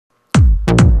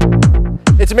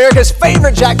It's America's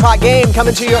favorite jackpot game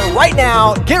coming to you right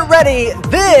now. Get ready.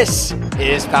 This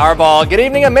is Powerball. Good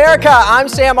evening, America. I'm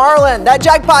Sam Arlen. That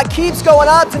jackpot keeps going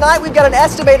up. Tonight, we've got an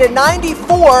estimated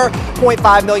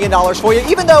 $94.5 million for you,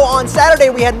 even though on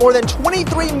Saturday we had more than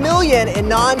 $23 million in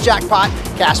non-jackpot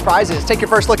cash prizes. Take your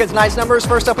first look at tonight's numbers.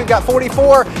 First up, we've got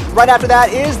 44. Right after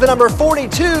that is the number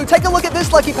 42. Take a look at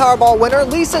this lucky Powerball winner.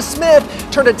 Lisa Smith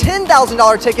turned a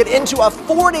 $10,000 ticket into a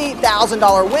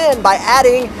 $40,000 win by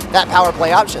adding that power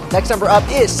play option. Next number up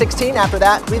is 16. After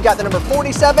that, we've got the number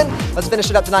 47. Let's finish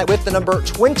it up tonight with the number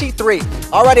 23.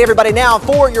 Alrighty, everybody, now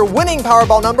for your winning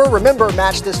Powerball number. Remember,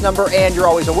 match this number and you're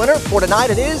always a winner. For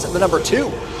tonight, it is the number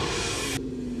 2.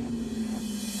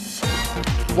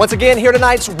 Once again, here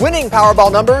tonight's winning Powerball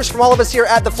numbers from all of us here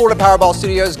at the Florida Powerball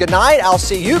Studios. Good night. I'll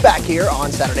see you back here on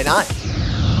Saturday night.